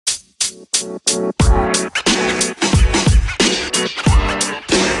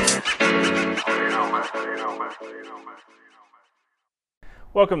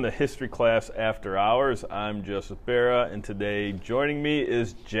Welcome to History Class After Hours. I'm Joseph Barra, and today joining me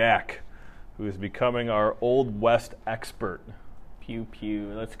is Jack, who is becoming our Old West expert. Pew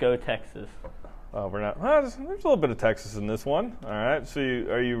pew. Let's go Texas. We're not. Well, there's a little bit of Texas in this one. All right. So,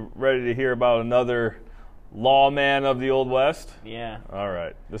 are you ready to hear about another lawman of the Old West? Yeah. All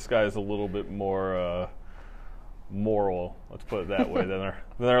right. This guy is a little bit more moral. Let's put it that way than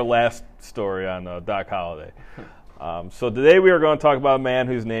our last story on Doc Holliday. So today we are going to talk about a man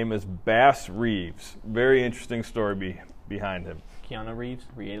whose name is Bass Reeves. Very interesting story behind him. Keanu Reeves?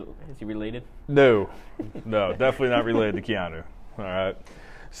 Is he related? No, definitely not related to Keanu. All right.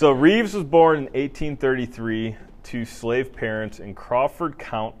 So Reeves was born in 1833 to slave parents in Crawford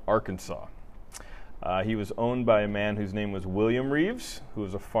County, Arkansas. He was owned by a man whose name was William Reeves, who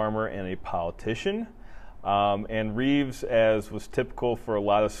was a farmer and a politician. And Reeves, as was typical for a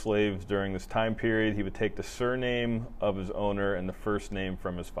lot of slaves during this time period, he would take the surname of his owner and the first name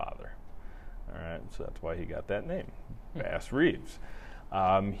from his father. All right, so that's why he got that name, Bass Reeves.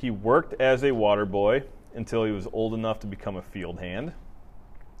 He worked as a water boy until he was old enough to become a field hand.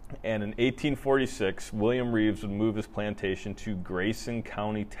 And in 1846, William Reeves would move his plantation to Grayson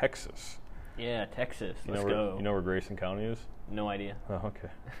County, Texas. Yeah, Texas. Let's go. You know where Grayson County is? No idea. Oh, okay.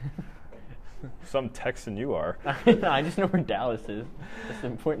 Some Texan you are. I just know where Dallas is. That's the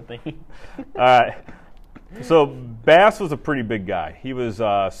important thing. All right. So Bass was a pretty big guy. He was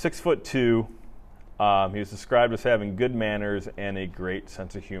 6'2". He was described as having good manners and a great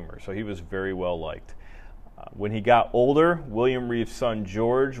sense of humor. So he was very well liked. When he got older, William Reeves' son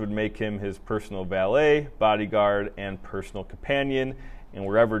George would make him his personal valet, bodyguard, and personal companion. And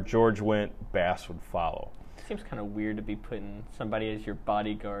wherever George went, Bass would follow. It seems kind of weird to be putting somebody as your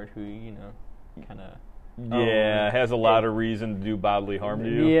bodyguard who, kind of... Yeah, has a lot of reason to do bodily harm to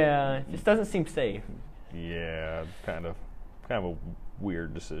you. Yeah, it just doesn't seem safe. Yeah, kind of a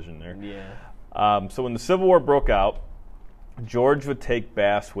weird decision there. Yeah. So when the Civil War broke out, George would take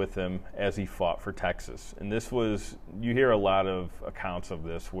Bass with him as he fought for Texas. And this was, you hear a lot of accounts of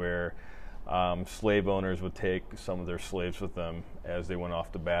this where slave owners would take some of their slaves with them as they went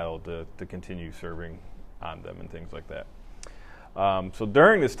off to battle to continue serving on them and things like that. So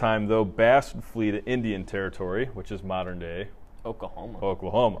during this time, though, Bass would flee to Indian Territory, which is modern-day Oklahoma.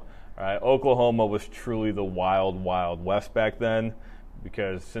 All right, Oklahoma was truly the wild, wild west back then,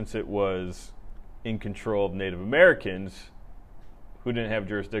 because since it was in control of Native Americans, who didn't have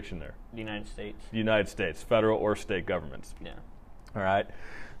jurisdiction there? The United States. The United States, federal or state governments. Yeah. All right.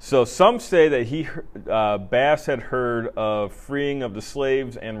 So some say that Bass had heard of freeing of the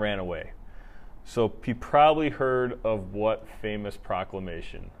slaves and ran away. So he probably heard of what famous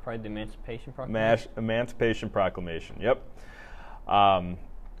proclamation? Probably the Emancipation Proclamation. Emancipation Proclamation, yep.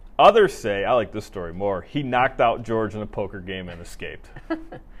 Others say, I like this story more, he knocked out George in a poker game and escaped.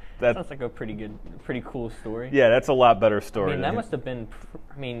 That sounds like a pretty cool story. Yeah, that's a lot better story. I mean, that must have been,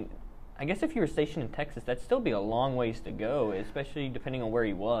 I guess if you were stationed in Texas, that'd still be a long ways to go, especially depending on where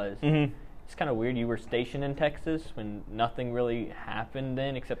he was. Mm-hmm. It's kind of weird you were stationed in Texas when nothing really happened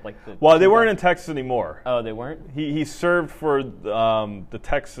then except like the... Well, they weren't in Texas anymore. Oh, they weren't? He served for the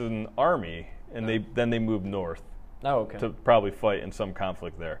Texan Army, and then they moved north. Oh, okay. To probably fight in some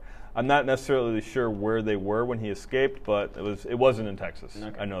conflict there. I'm not necessarily sure where they were when he escaped, but it wasn't in Texas.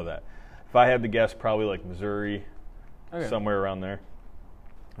 Okay. I know that. If I had to guess, probably like Missouri, somewhere around there.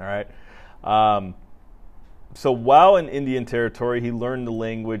 All right. So while in Indian Territory, he learned the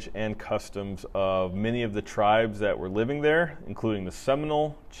language and customs of many of the tribes that were living there, including the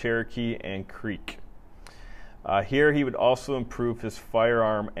Seminole, Cherokee, and Creek. Here he would also improve his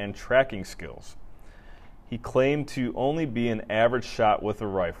firearm and tracking skills. He claimed to only be an average shot with a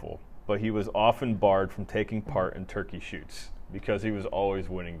rifle, but he was often barred from taking part in turkey shoots because he was always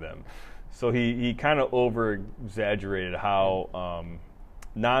winning them. So he kind of over-exaggerated how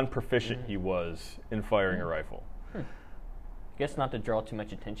non-proficient he was in firing a rifle. I guess not to draw too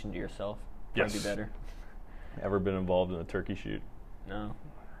much attention to yourself. Probably Yes. be better. Ever been involved in a turkey shoot? No.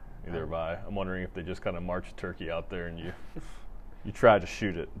 Neither have I. I'm wondering if they just kind of march a turkey out there and you try to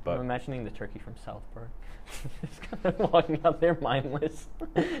shoot it. But I'm imagining the turkey from South Park. Just kind of walking out there mindless.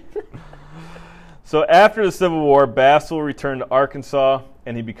 So after the Civil War, Bass will return to Arkansas,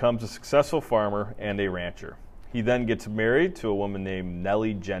 and he becomes a successful farmer and a rancher. He then gets married to a woman named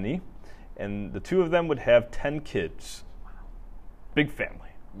Nellie Jenny, and the two of them would have 10 kids. Wow. Big family.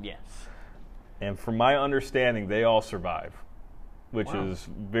 Yes. And from my understanding, they all survive, which Wow. is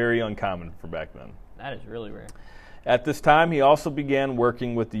very uncommon for back then. That is really rare. At this time, he also began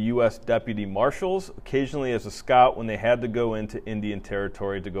working with the U.S. deputy marshals, occasionally as a scout when they had to go into Indian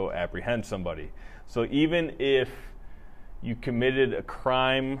territory to go apprehend somebody. So even if you committed a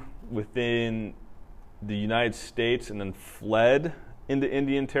crime within the United States and then fled into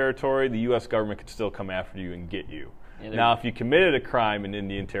Indian territory, the U.S. government could still come after you and get you. Yeah, now, if you committed a crime in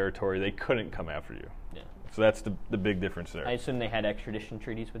Indian territory, they couldn't come after you. Yeah. So that's the big difference there. I assume they had extradition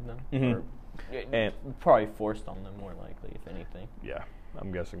treaties with them? Mm-hmm. Or and probably forced on them, more likely, if anything. Yeah,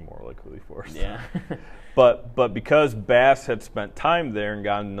 I'm guessing more likely forced. Yeah. But because Bass had spent time there and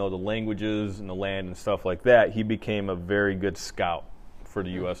gotten to know the languages and the land and stuff like that, he became a very good scout for the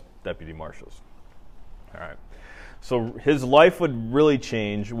U.S. deputy marshals. All right. So his life would really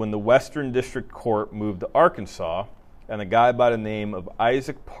change when the Western District Court moved to Arkansas, and a guy by the name of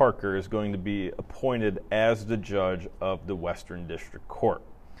Isaac Parker is going to be appointed as the judge of the Western District Court.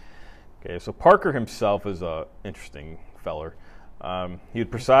 Okay, so Parker himself is an interesting feller. He would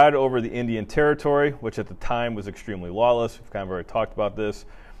preside over the Indian Territory, which at the time was extremely lawless. We've kind of already talked about this.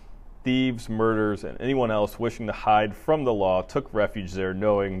 Thieves, murderers, and anyone else wishing to hide from the law took refuge there,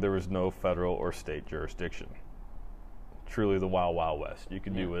 knowing there was no federal or state jurisdiction. Truly the Wild Wild West. You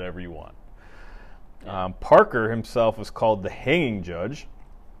can do whatever you want. Parker himself was called the hanging judge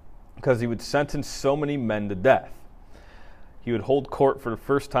because he would sentence so many men to death. He would hold court for the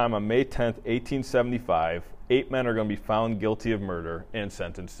first time on May 10th, 1875. 8 men are going to be found guilty of murder and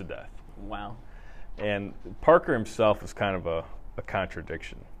sentenced to death. Wow. And Parker himself is kind of a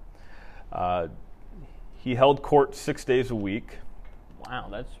contradiction. He held court 6 days a week. Wow,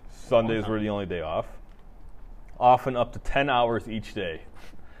 that's... Sundays were the only day off. Often up to 10 hours each day.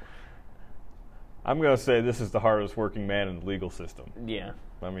 I'm going to say this is the hardest working man in the legal system. Yeah.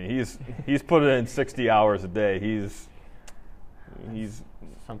 I mean, he's put in 60 hours a day. He's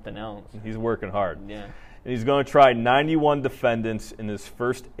something else. He's working hard. Yeah. And he's going to try 91 defendants in his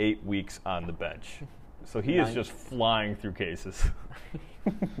first 8 weeks on the bench. So he is just flying through cases.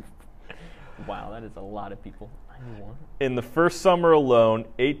 Wow, that is a lot of people. 91. In the first summer alone,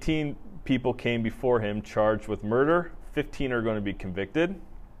 18 people came before him charged with murder. 15 are going to be convicted.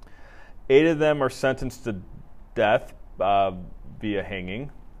 8 of them are sentenced to death via hanging.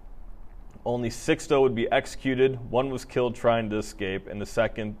 Only 6, though, would be executed. 1 was killed trying to escape, and the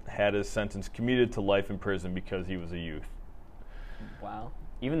second had his sentence commuted to life in prison because he was a youth. Wow.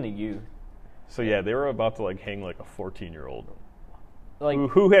 Even the youth. So, yeah, they were about to, hang like a 14-year-old.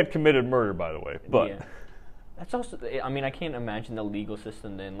 Who had committed murder, by the way. But yeah. That's also, I mean, I can't imagine the legal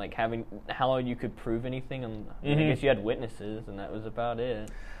system then, having how you could prove anything. And I guess you had witnesses, and that was about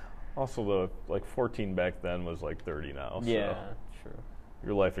it. Also, 14 back then was 30 now. Yeah, true.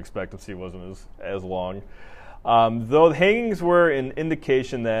 Your life expectancy wasn't as long. Though the hangings were an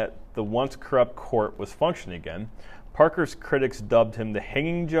indication that the once corrupt court was functioning again, Parker's critics dubbed him the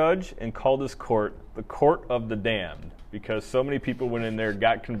hanging judge and called his court the court of the damned because so many people went in there,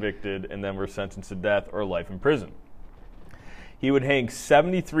 got convicted, and then were sentenced to death or life in prison. He would hang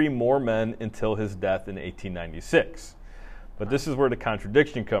 73 more men until his death in 1896. But this is where the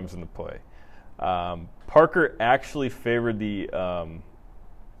contradiction comes into play. Parker actually favored the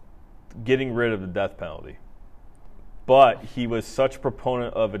getting rid of the death penalty. But he was such a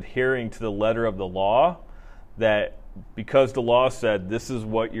proponent of adhering to the letter of the law that because the law said this is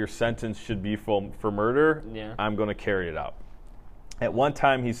what your sentence should be for murder, I'm going to carry it out. At one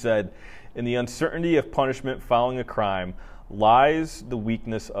time he said, in the uncertainty of punishment following a crime lies the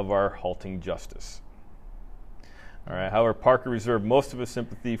weakness of our halting justice. All right. However, Parker reserved most of his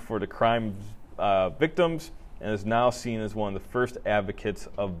sympathy for the crime victims and is now seen as one of the first advocates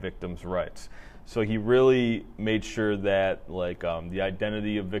of victims' rights. So he really made sure that the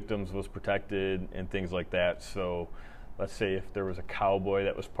identity of victims was protected and things like that. So let's say if there was a cowboy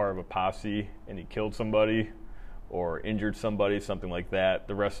that was part of a posse and he killed somebody or injured somebody, something like that,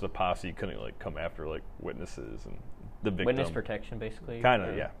 the rest of the posse couldn't come after witnesses and the victim. Witness protection, basically. Kind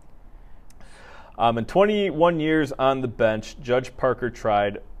of, yeah. In 21 years on the bench, Judge Parker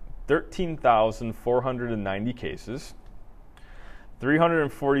tried 13,490 cases,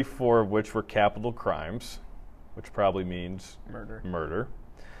 344 of which were capital crimes, which probably means murder.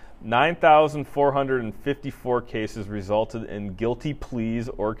 9,454 cases resulted in guilty pleas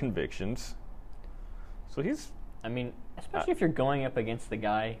or convictions. So he's... I mean, especially if you're going up against the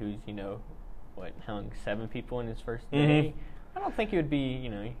guy who's, hung 7 people in his first day, I don't think it would be,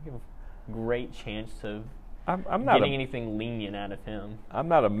 you have a great chance of getting anything lenient out of him. I'm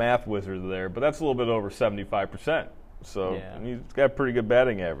not a math wizard there, but that's a little bit over 75%. So he's got a pretty good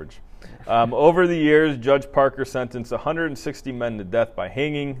batting average. Over the years, Judge Parker sentenced 160 men to death by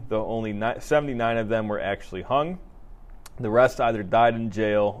hanging, though only 79 of them were actually hung. The rest either died in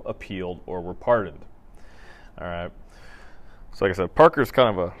jail, appealed, or were pardoned. All right. So like I said, Parker's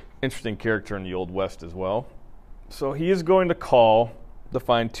kind of an interesting character in the Old West as well. So he is going to call to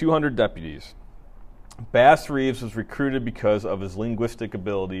find 200 deputies. Bass Reeves was recruited because of his linguistic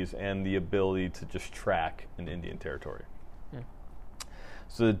abilities and the ability to just track in Indian Territory.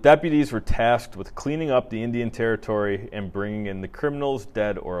 So the deputies were tasked with cleaning up the Indian Territory and bringing in the criminals,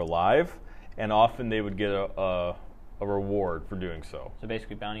 dead or alive, and often they would get a reward for doing so. So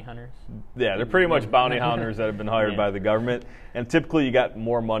basically bounty hunters? Yeah, they're pretty much bounty hunters that have been hired by the government, and typically you got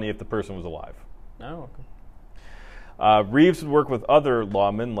more money if the person was alive. Oh, okay. Reeves would work with other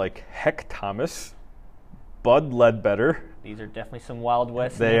lawmen like Heck Thomas, Bud Ledbetter. These are definitely some Wild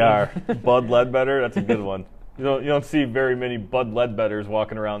West They names. are. Bud Ledbetter, that's a good one. You don't see very many Bud Ledbetters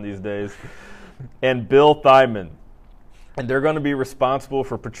walking around these days. And Bill Thyman. And they're going to be responsible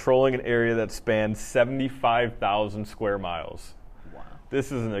for patrolling an area that spans 75,000 square miles. Wow.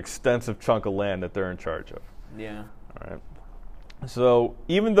 This is an extensive chunk of land that they're in charge of. Yeah. All right. So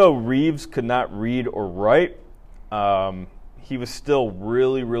even though Reeves could not read or write, he was still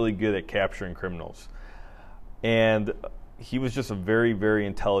really, really good at capturing criminals. And he was just a very, very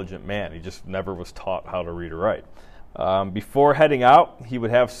intelligent man. He just never was taught how to read or write. Before heading out, he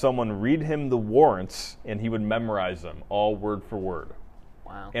would have someone read him the warrants, and he would memorize them, all word for word.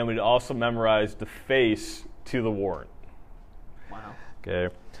 Wow. And would also memorize the face to the warrant. Wow.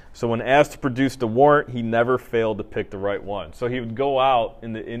 Okay. So when asked to produce the warrant, he never failed to pick the right one. So he would go out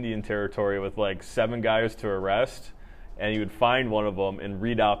in the Indian Territory with like 7 guys to arrest, and he would find one of them and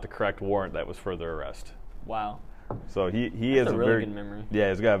read out the correct warrant that was for their arrest. Wow. So he That's has a really good memory. Yeah,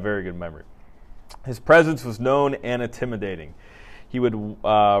 he's got a very good memory. His presence was known and intimidating. He would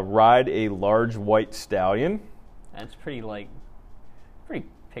ride a large white stallion. That's pretty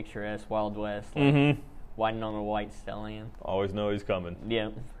picturesque, Wild West. Like riding on a white stallion. Always know he's coming. Yeah.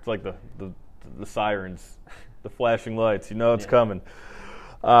 It's like the sirens, the flashing lights. You know it's coming.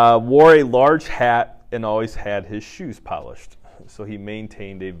 Wore a large hat and always had his shoes polished. So he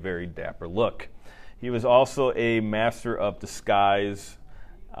maintained a very dapper look. He was also a master of disguise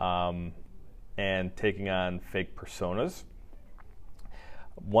and taking on fake personas.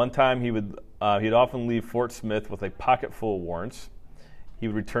 One time he'd often leave Fort Smith with a pocket full of warrants. He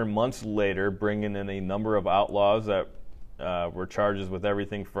would return months later, bringing in a number of outlaws that were charges with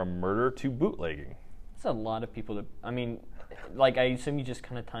everything from murder to bootlegging. That's a lot of people I assume you just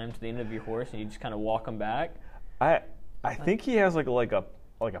kind of tie them to the end of your horse and you just kind of walk them back. I think he has like a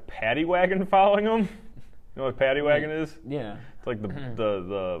paddy wagon following him. You know what a paddy wagon is? Yeah. It's like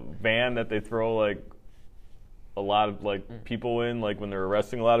the van that they throw like a lot of people in, like when they're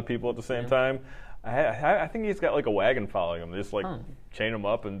arresting a lot of people at the same time. I think he's got like a wagon following him. They just chain him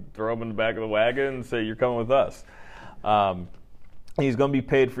up and throw him in the back of the wagon and say, "You're coming with us." He's going to be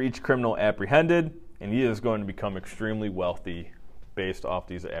paid for each criminal apprehended, and he is going to become extremely wealthy based off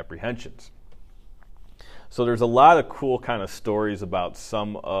these apprehensions. So there's a lot of cool kind of stories about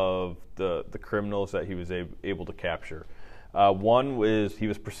some of the criminals that he was able to capture. One was he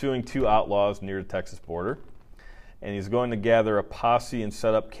was pursuing 2 outlaws near the Texas border, and he's going to gather a posse and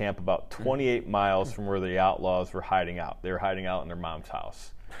set up camp about 28 miles from where the outlaws were hiding out. They were hiding out in their mom's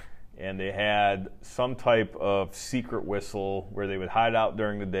house. And they had some type of secret whistle where they would hide out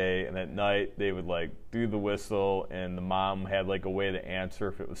during the day, and at night they would do the whistle, and the mom had a way to answer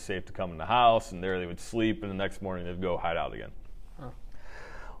if it was safe to come in the house, and there they would sleep, and the next morning they'd go hide out again. Oh.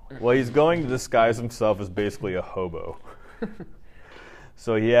 Well, he's going to disguise himself as basically a hobo.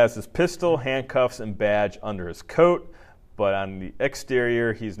 So he has his pistol, handcuffs, and badge under his coat, but on the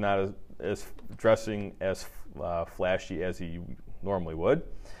exterior he's not as dressing as flashy as he normally would.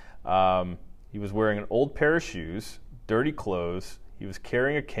 He was wearing an old pair of shoes, dirty clothes. He was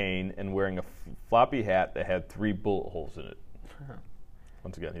carrying a cane and wearing a floppy hat that had 3 bullet holes in it.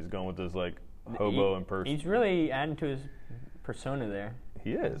 Once again, he's going with his hobo impersonation. He's really adding to his persona there.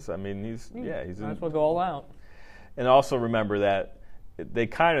 He is. I mean, he's might as well go all out. And also remember that they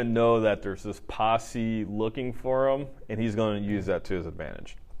kind of know that there's this posse looking for him, and he's going to use that to his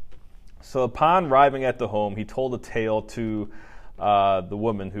advantage. So upon arriving at the home, he told a tale to the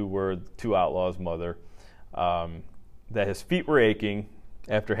woman who were 2 outlaws' mother, that his feet were aching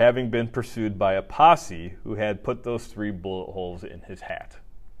after having been pursued by a posse who had put those 3 bullet holes in his hat.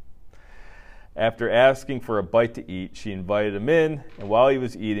 After asking for a bite to eat, she invited him in, and while he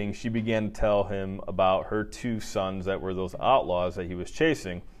was eating, she began to tell him about her 2 sons that were those outlaws that he was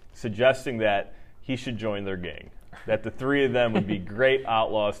chasing, suggesting that he should join their gang, that the 3 of them would be great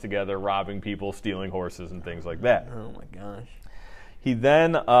outlaws together, robbing people, stealing horses, and things like that. Oh my gosh. He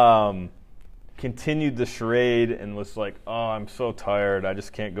then continued the charade and was like, oh, I'm so tired. I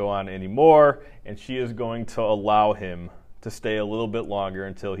just can't go on anymore. And she is going to allow him to stay a little bit longer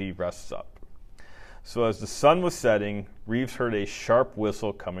until he rests up. So as the sun was setting, Reeves heard a sharp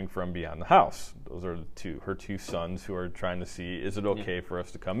whistle coming from beyond the house. Those are her two sons who are trying to see, is it okay for us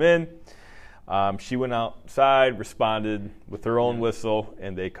to come in? She went outside, responded with her own whistle,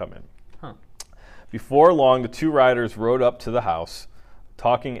 and they come in. Huh. Before long, the two riders rode up to the house,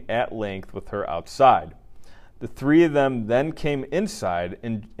 talking at length with her outside. The three of them then came inside,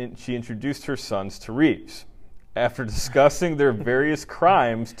 and she introduced her sons to Reeves. After discussing their various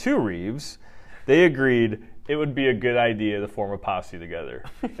crimes to Reeves, they agreed it would be a good idea to form a posse together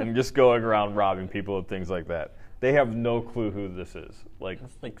and just going around robbing people and things like that. They have no clue who this is.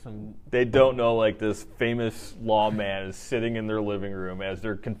 They don't know this famous lawman is sitting in their living room as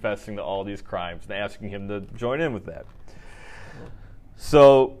they're confessing to all these crimes and asking him to join in with that.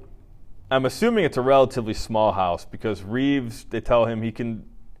 So I'm assuming it's a relatively small house because Reeves, they tell him he can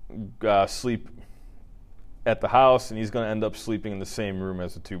sleep at the house and he's going to end up sleeping in the same room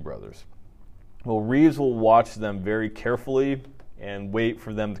as the two brothers. Well, Reeves will watch them very carefully and wait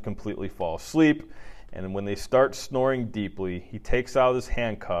for them to completely fall asleep. And when they start snoring deeply, he takes out his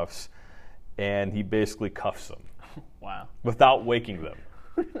handcuffs and he basically cuffs them. Wow. Without waking them.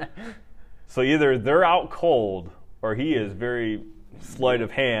 So either they're out cold or he is very sleight of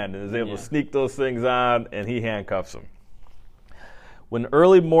hand and is able to sneak those things on, and he handcuffs them. When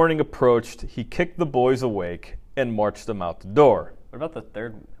early morning approached, he kicked the boys awake and marched them out the door. What about the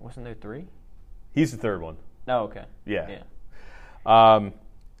third? Wasn't there three? He's the third one. Oh, okay. Yeah.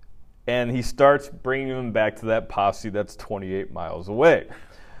 And he starts bringing them back to that posse that's 28 miles away.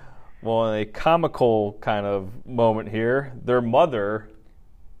 Well, in a comical kind of moment here, their mother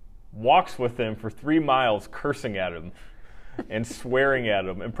walks with him for 3 miles cursing at him and swearing at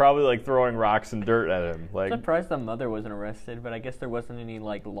him and probably throwing rocks and dirt at him. I'm surprised the mother wasn't arrested, but I guess there wasn't any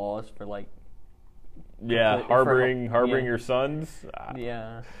laws for harboring your sons.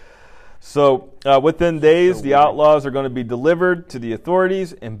 Yeah. So within days, the outlaws are going to be delivered to the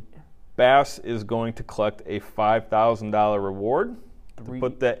authorities, and Bass is going to collect a $5,000 reward. To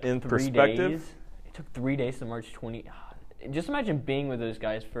put that in perspective, it took 3 days to march 20. Just imagine being with those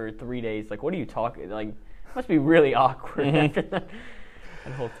guys for 3 days. What are you talking? It must be really awkward after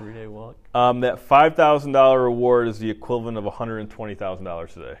that whole 3-day walk. That $5,000 reward is the equivalent of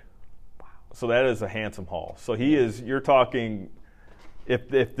 $120,000 today. Wow. So that is a handsome haul. So you're talking, if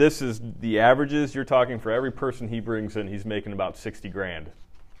this is the averages, you're talking for every person he brings in, he's making about $60,000.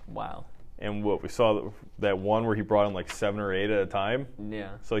 Wow. And what we saw, that one where he brought in 7 or 8 at a time.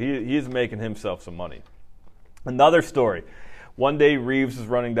 Yeah. So he is making himself some money. Another story. One day Reeves was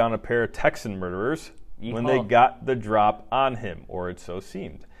running down a pair of Texan murderers when they got the drop on him, or it so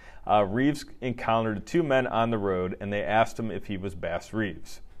seemed. Reeves encountered 2 men on the road, and they asked him if he was Bass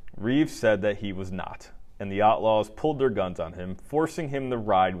Reeves. Reeves said that he was not, and the outlaws pulled their guns on him, forcing him to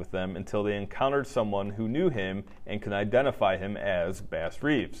ride with them until they encountered someone who knew him and could identify him as Bass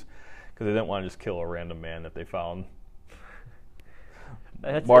Reeves, because they didn't want to just kill a random man that they found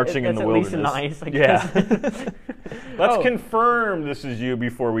marching in the wilderness. That's at least nice, I guess. Yeah. Let's confirm this is you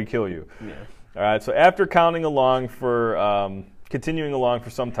before we kill you. Yeah. All right, so after continuing along for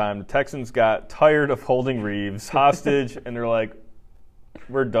some time, the Texans got tired of holding Reeves hostage, and they're like,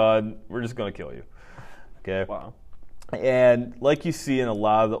 we're done. We're just going to kill you. Okay. Wow. And like you see in a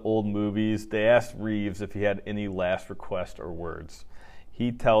lot of the old movies, they asked Reeves if he had any last request or words.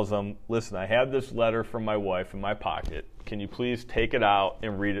 He tells them, listen, I have this letter from my wife in my pocket. Can you please take it out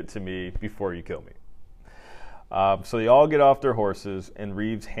and read it to me before you kill me? So they all get off their horses, and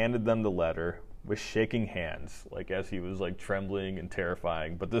Reeves handed them the letter with shaking hands, as he was trembling and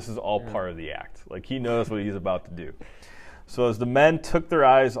terrifying. But this is all part of the act. He knows what he's about to do. So as the men took their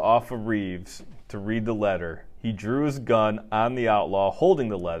eyes off of Reeves to read the letter, he drew his gun on the outlaw holding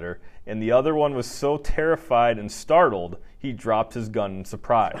the letter, and the other one was so terrified and startled, he dropped his gun in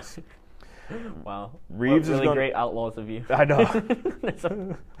surprise. Wow. Reeves really is great outlaws of you. I know.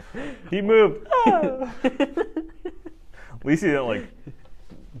 He moved. At least he didn't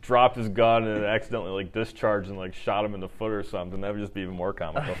drop his gun and accidentally discharged and shot him in the foot or something. That would just be even more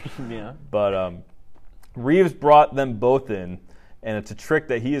comical. Yeah. But Reeves brought them both in, and it's a trick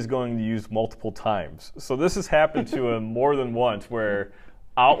that he is going to use multiple times. So this has happened to him more than once, where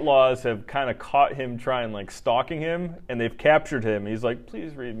outlaws have kind of caught him trying stalking him, and they've captured him. He's like,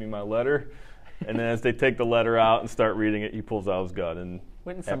 please read me my letter. And then as they take the letter out and start reading it, he pulls out his gun and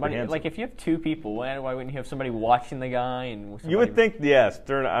wouldn't somebody, if you have 2 people, why wouldn't you have somebody watching the guy? And you would think, yes.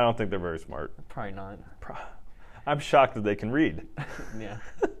 I don't think they're very smart. Probably not. I'm shocked that they can read. Yeah.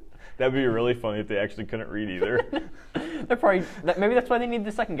 That'd be really funny if they actually couldn't read either. Maybe that's why they need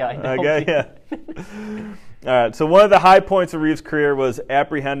the second guy. Okay, yeah. All right, so one of the high points of Reeves' career was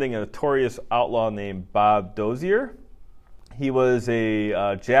apprehending a notorious outlaw named Bob Dozier. He was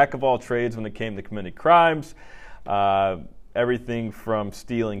a jack of all trades when it came to committing crimes. Everything from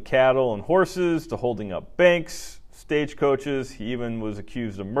stealing cattle and horses to holding up banks, stagecoaches. He even was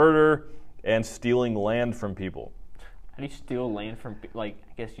accused of murder and stealing land from people. How do you steal land from, I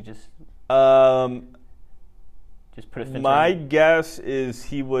guess you just put a fence My guess is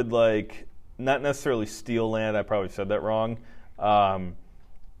he would, not necessarily steal land. I probably said that wrong.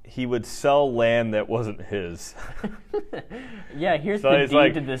 He would sell land that wasn't his. Yeah, here's the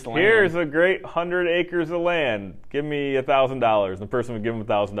deed to this land. Here's a great 100 acres of land. Give me $1,000. The person would give him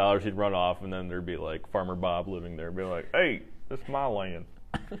 $1,000. He'd run off, and then there'd be Farmer Bob living there. Be like, hey, this is my land.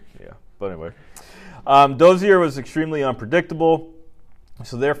 Yeah, but anyway. Dozier was extremely unpredictable,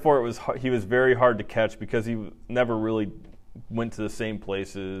 so therefore he was very hard to catch because he never really went to the same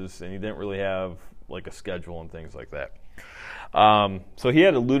places, and he didn't really have a schedule and things like that. So he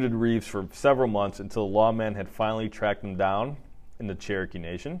had eluded Reeves for several months until a lawman had finally tracked him down in the Cherokee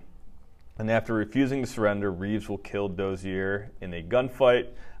Nation. And after refusing to surrender, Reeves will kill Dozier in a gunfight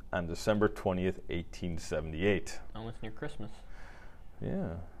on December 20th, 1878. Almost near Christmas.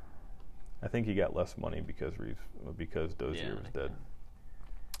 Yeah. I think he got less money because Dozier was dead.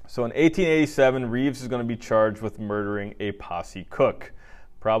 So in 1887, Reeves is going to be charged with murdering a posse cook,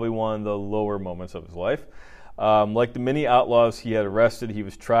 probably one of the lower moments of his life. Like the many outlaws he had arrested, he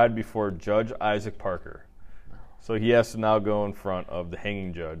was tried before Judge Isaac Parker. So he has to now go in front of the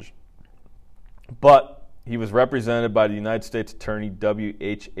hanging judge. But he was represented by the United States Attorney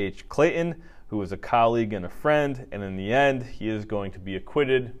W.H.H. Clayton, who was a colleague and a friend, and in the end, he is going to be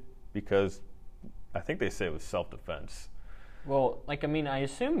acquitted because I think they say it was self-defense. Well, I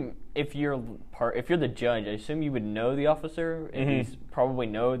assume if you're the judge, I assume you would know the officer, and he's probably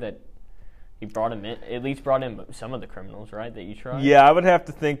know that he brought him in, at least brought in some of the criminals, right, that you tried? Yeah, I would have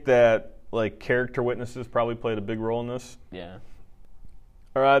to think that, character witnesses probably played a big role in this. Yeah.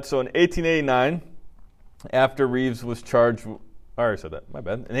 All right, so in 1889, after Reeves was charged... I already said that, my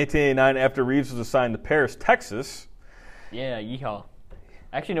bad. In 1889, after Reeves was assigned to Paris, Texas... Yeah, yeehaw.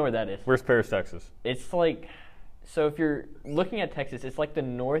 I actually know where that is. Where's Paris, Texas? It's so if you're looking at Texas, it's the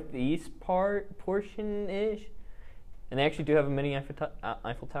northeast portion-ish. And they actually do have a mini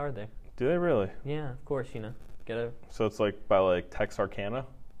Eiffel Tower there. Do they really? Yeah, of course, So it's by Texarkana?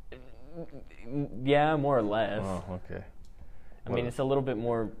 Yeah, more or less. Oh, okay. I mean, it's a little bit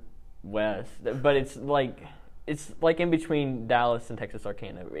more west, but it's in between Dallas and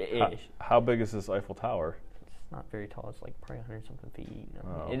Texarkana-ish. How big is this Eiffel Tower? It's not very tall. It's probably 100-something feet.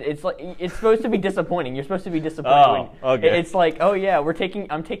 Oh. It's supposed to be disappointing. You're supposed to be disappointed. Oh, okay. It's oh yeah,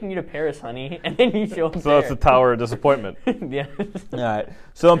 I'm taking you to Paris, honey, and then you show up So it's the Tower of Disappointment. Yeah. All right.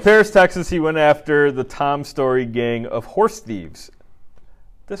 So in Paris, Texas, he went after the Tom Story gang of horse thieves.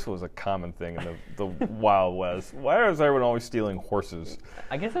 This was a common thing in the Wild West. Why is everyone always stealing horses?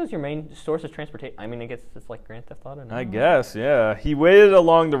 I guess that was your main source of transportation. I mean, I guess it's like Grand Theft Auto now. I guess, yeah. He waited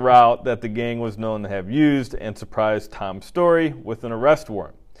along the route that the gang was known to have used and surprised Tom Story with an arrest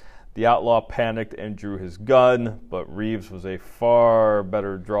warrant. The outlaw panicked and drew his gun, but Reeves was a far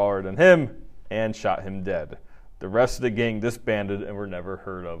better drawer than him and shot him dead. The rest of the gang disbanded and were never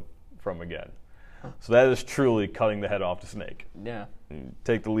heard of from again. So that is truly cutting the head off the snake. Yeah. You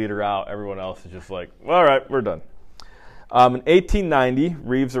take the leader out, everyone else is just like, well, all right, we're done. In 1890,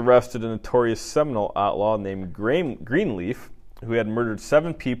 Reeves arrested a notorious Seminole outlaw named Greenleaf, who had murdered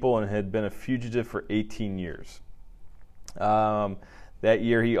 7 people and had been a fugitive for 18 years. That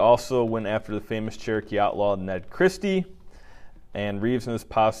year, he also went after the famous Cherokee outlaw Ned Christie, and Reeves and his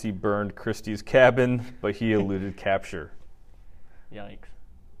posse burned Christie's cabin, but he eluded capture. Yikes.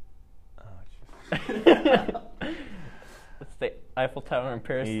 That's the Eiffel Tower in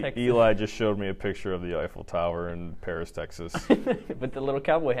Paris, Texas. Eli just showed me a picture of the Eiffel Tower in Paris, Texas. With the little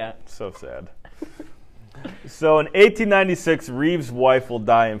cowboy hat. So sad. So in 1896, Reeves' wife will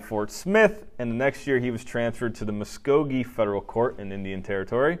die in Fort Smith, and the next year he was transferred to the Muskogee Federal Court in Indian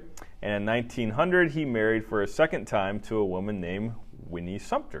Territory. And in 1900, he married for a second time to a woman named Winnie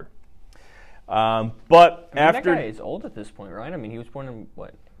Sumter. But after... That guy is old at this point, right? I mean, he was born in,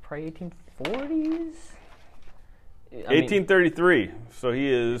 what, probably 1840s? 1833, so he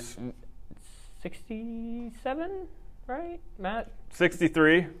is... 67, right, Matt?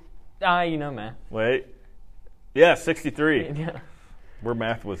 63. You know math. Wait. Yeah, 63. Yeah. We're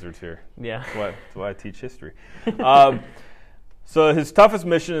math wizards here. Yeah. That's why I teach history. So his toughest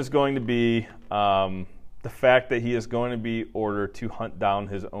mission is going to be the fact that he is going to be ordered to hunt down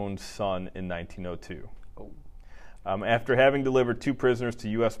his own son in 1902. After having delivered 2 prisoners to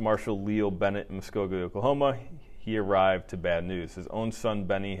U.S. Marshal Leo Bennett in Muskogee, Oklahoma, he arrived to bad news. His own son,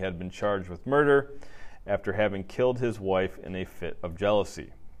 Benny, had been charged with murder after having killed his wife in a fit of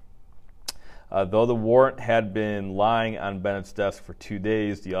jealousy. Though the warrant had been lying on Bennett's desk for 2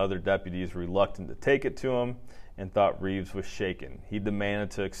 days, the other deputies were reluctant to take it to him and thought Reeves was shaken. He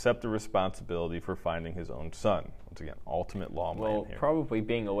demanded to accept the responsibility for finding his own son. Once again, ultimate lawman here. Well, probably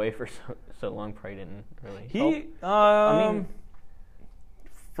being away for so long probably didn't really help. I mean,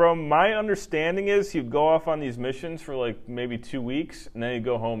 from my understanding is he'd go off on these missions for like maybe 2 weeks, and then he'd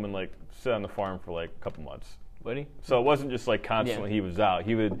go home and like sit on the farm for like a couple months. Would he? So it wasn't just like constantly he was out.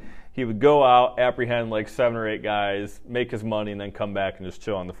 He would go out, apprehend like 7 or 8 guys, make his money, and then come back and just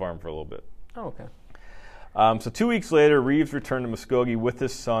chill on the farm for a little bit. Oh, okay. So 2 weeks later, Reeves returned to Muskogee with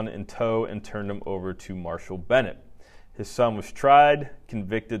his son in tow and turned him over to Marshal Bennett. His son was tried,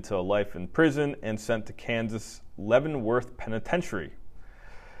 convicted to a life in prison, and sent to Kansas Leavenworth Penitentiary.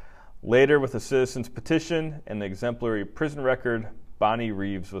 Later, with a citizen's petition and an exemplary prison record, Bonnie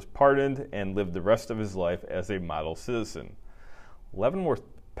Reeves was pardoned and lived the rest of his life as a model citizen. Leavenworth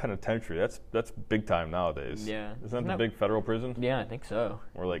Penitentiary, that's big time nowadays. Yeah. Isn't that the big federal prison? Yeah, I think so.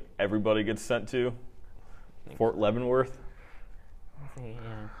 Where like everybody gets sent to? Fort Leavenworth?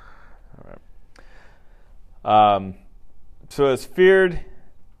 Yeah. All right. So as feared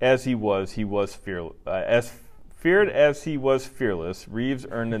as he was fearless. Feared as he was fearless, Reeves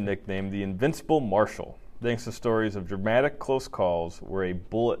earned the nickname the Invincible Marshal, thanks to stories of dramatic close calls where a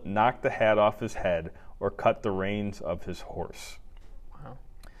bullet knocked the hat off his head or cut the reins of his horse. Wow.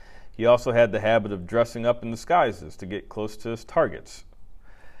 He also had the habit of dressing up in disguises to get close to his targets.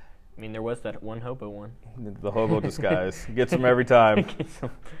 I mean, there was that one hobo one. The hobo disguise. Gets him every time.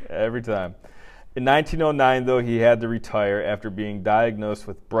 Every time. In 1909, though, he had to retire after being diagnosed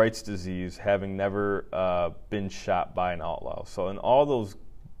with Bright's disease, having never been shot by an outlaw. So in all those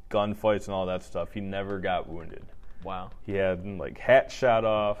gunfights and all that stuff, he never got wounded. Wow. He had like hats shot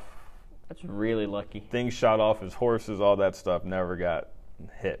off. That's really lucky. Things shot off his horses, all that stuff, never got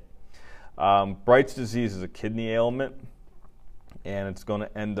hit. Bright's disease is a kidney ailment, and it's going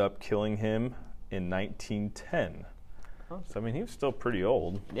to end up killing him in 1910. So, I mean, he was still pretty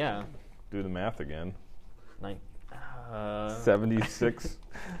old. Yeah. Do the math again. 76.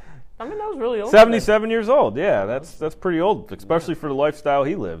 I mean, that was really old. 77 years old. Yeah, that's pretty old, especially for the lifestyle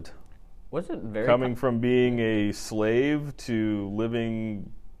he lived. Was it very coming from being a slave to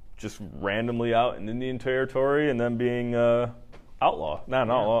living just randomly out in Indian territory and then being outlaw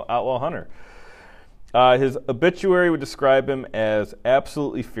hunter. His obituary would describe him as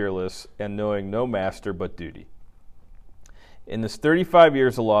absolutely fearless and knowing no master but duty. In his 35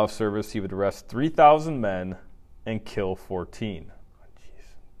 years of law service, he would arrest 3,000 men and kill 14.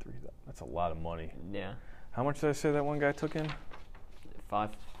 Jeez, that's a lot of money. Yeah. How much did I say that one guy took in? 5.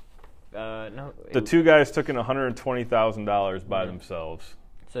 No. The 2 guys took in $120,000 by themselves.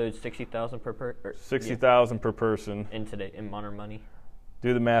 So it's 60,000 per person. 60,000 per person. In modern money.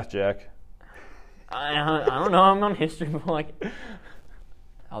 Do the math, Jack. I don't know. I'm on history, but like,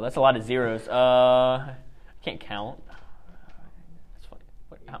 oh, that's a lot of zeros. I can't count. That's funny.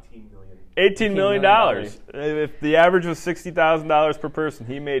 $18 million. If the average was $60,000 per person,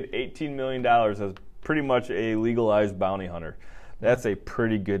 he made $18 million as pretty much a legalized bounty hunter. That's a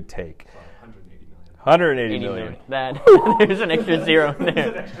pretty good take. 180 million. That there's an extra zero in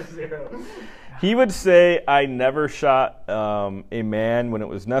there. He would say, I never shot a man when it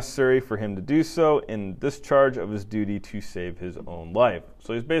was necessary for him to do so in discharge of his duty to save his own life.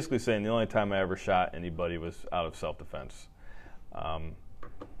 So he's basically saying the only time I ever shot anybody was out of self-defense.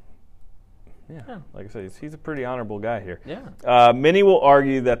 Like I said, he's a pretty honorable guy here. Yeah. Many will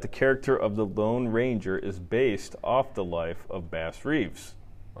argue that the character of the Lone Ranger is based off the life of Bass Reeves.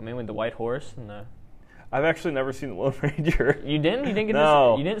 I mean, with the white horse and the... I've actually never seen the Lone Ranger. You didn't? You didn't get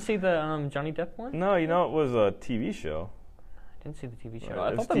No. You didn't see the Johnny Depp one? No, you know it was a TV show. I didn't see the TV show.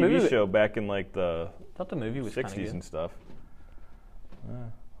 It was a TV show back in like the I thought the movie was 60s and stuff.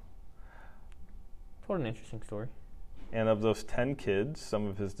 What an interesting story. And of those 10 kids, some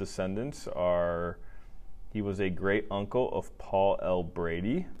of his descendants are, he was a great uncle of Paul L.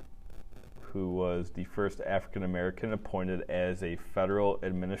 Brady, who was the first African American appointed as a federal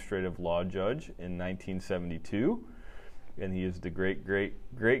administrative law judge in 1972. And he is the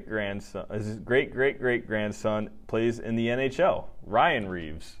great-great-great-grandson. His great-great-great-grandson plays in the NHL, Ryan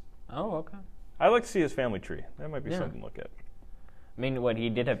Reeves. Oh, okay. I'd like to see his family tree. That might be something to look at. I mean, what, he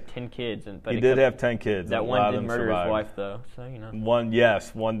did have 10 kids. But he did have 10 kids. That one did murder his wife, though. So, you know. One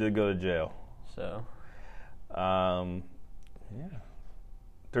did go to jail. So. Yeah.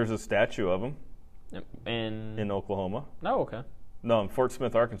 There's a statue of him in Oklahoma. Oh, okay. No, in Fort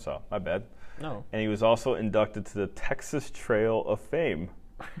Smith, Arkansas. My bad. No. And he was also inducted to the Texas Trail of Fame.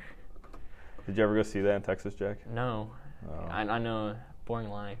 Did you ever go see that in Texas, Jack? No. Oh. I know. Boring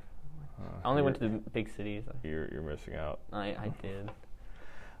life. I only went to the big cities. You're missing out. I did.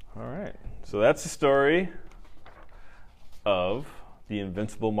 All right. So that's the story of the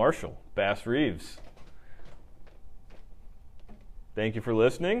Invincible Marshal, Bass Reeves. Thank you for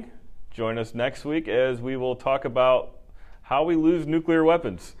listening. Join us next week as we will talk about how we lose nuclear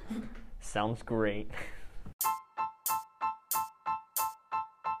weapons. Sounds great.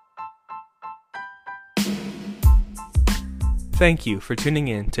 Thank you for tuning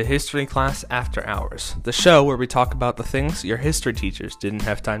in to History Class After Hours, the show where we talk about the things your history teachers didn't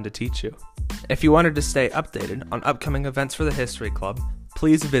have time to teach you. If you wanted to stay updated on upcoming events for the History Club,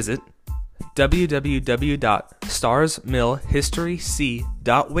 please visit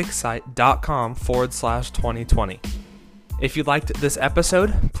www.starsmillhistoryc.wixsite.com/2020. If you liked this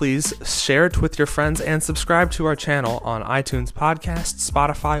episode, please share it with your friends and subscribe to our channel on iTunes Podcasts,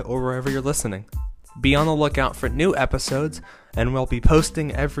 Spotify, or wherever you're listening. Be on the lookout for new episodes, and we'll be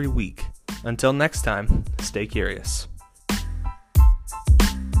posting every week. Until next time, stay curious.